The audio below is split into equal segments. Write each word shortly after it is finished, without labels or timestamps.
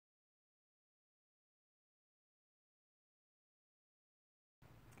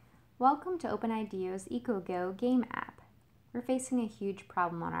Welcome to OpenIDEO's EcoGo game app. We're facing a huge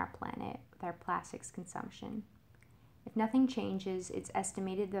problem on our planet with our plastics consumption. If nothing changes, it's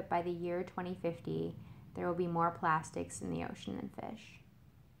estimated that by the year 2050, there will be more plastics in the ocean than fish.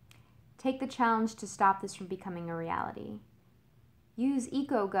 Take the challenge to stop this from becoming a reality. Use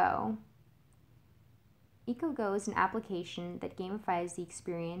EcoGo. EcoGo is an application that gamifies the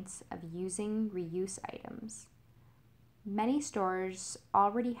experience of using reuse items. Many stores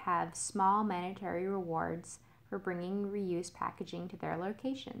already have small monetary rewards for bringing reuse packaging to their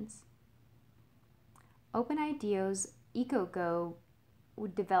locations. OpenIDEO's EcoGo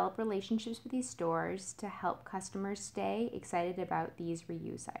would develop relationships with these stores to help customers stay excited about these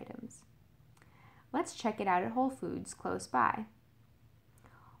reuse items. Let's check it out at Whole Foods close by.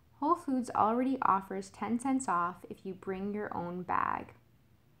 Whole Foods already offers 10 cents off if you bring your own bag.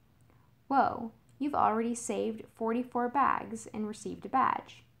 Whoa! You've already saved 44 bags and received a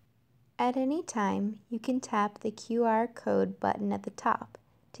badge. At any time, you can tap the QR code button at the top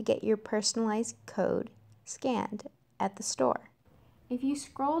to get your personalized code scanned at the store. If you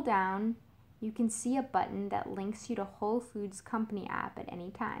scroll down, you can see a button that links you to Whole Foods company app at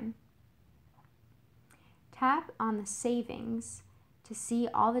any time. Tap on the savings to see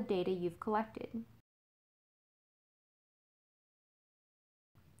all the data you've collected.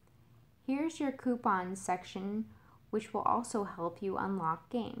 Here's your coupons section, which will also help you unlock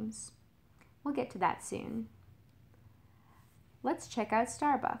games. We'll get to that soon. Let's check out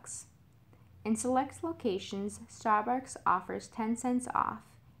Starbucks. In select locations, Starbucks offers 10 cents off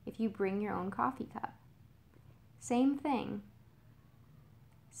if you bring your own coffee cup. Same thing.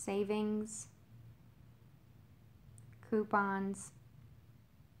 Savings, coupons.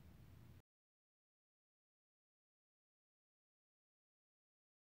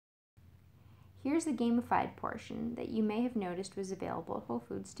 Here's the gamified portion that you may have noticed was available at Whole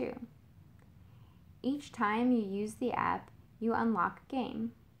Foods too. Each time you use the app, you unlock a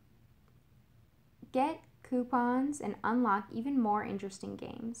game. Get coupons and unlock even more interesting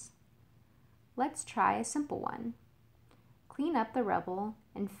games. Let's try a simple one. Clean up the rubble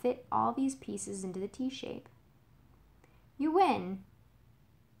and fit all these pieces into the T-shape. You win!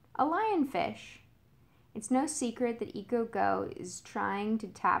 A lionfish! It's no secret that EcoGo is trying to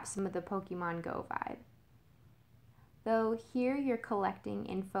tap some of the Pokemon Go vibe. Though here you're collecting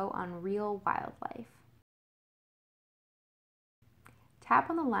info on real wildlife. Tap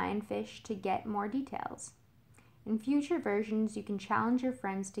on the lionfish to get more details. In future versions, you can challenge your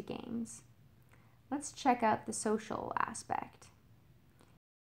friends to games. Let's check out the social aspect.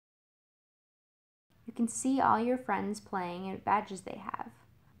 You can see all your friends playing and badges they have.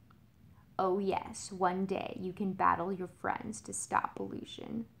 Oh yes, one day you can battle your friends to stop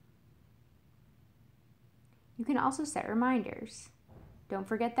pollution. You can also set reminders. Don't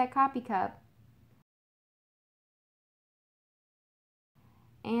forget that coffee cup.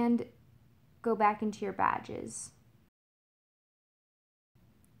 And go back into your badges.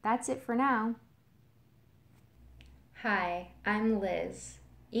 That's it for now. Hi, I'm Liz.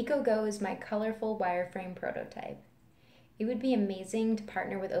 EcoGo is my colorful wireframe prototype. It would be amazing to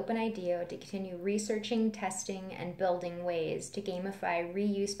partner with OpenIDEO to continue researching, testing, and building ways to gamify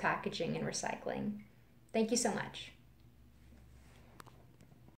reuse packaging and recycling. Thank you so much.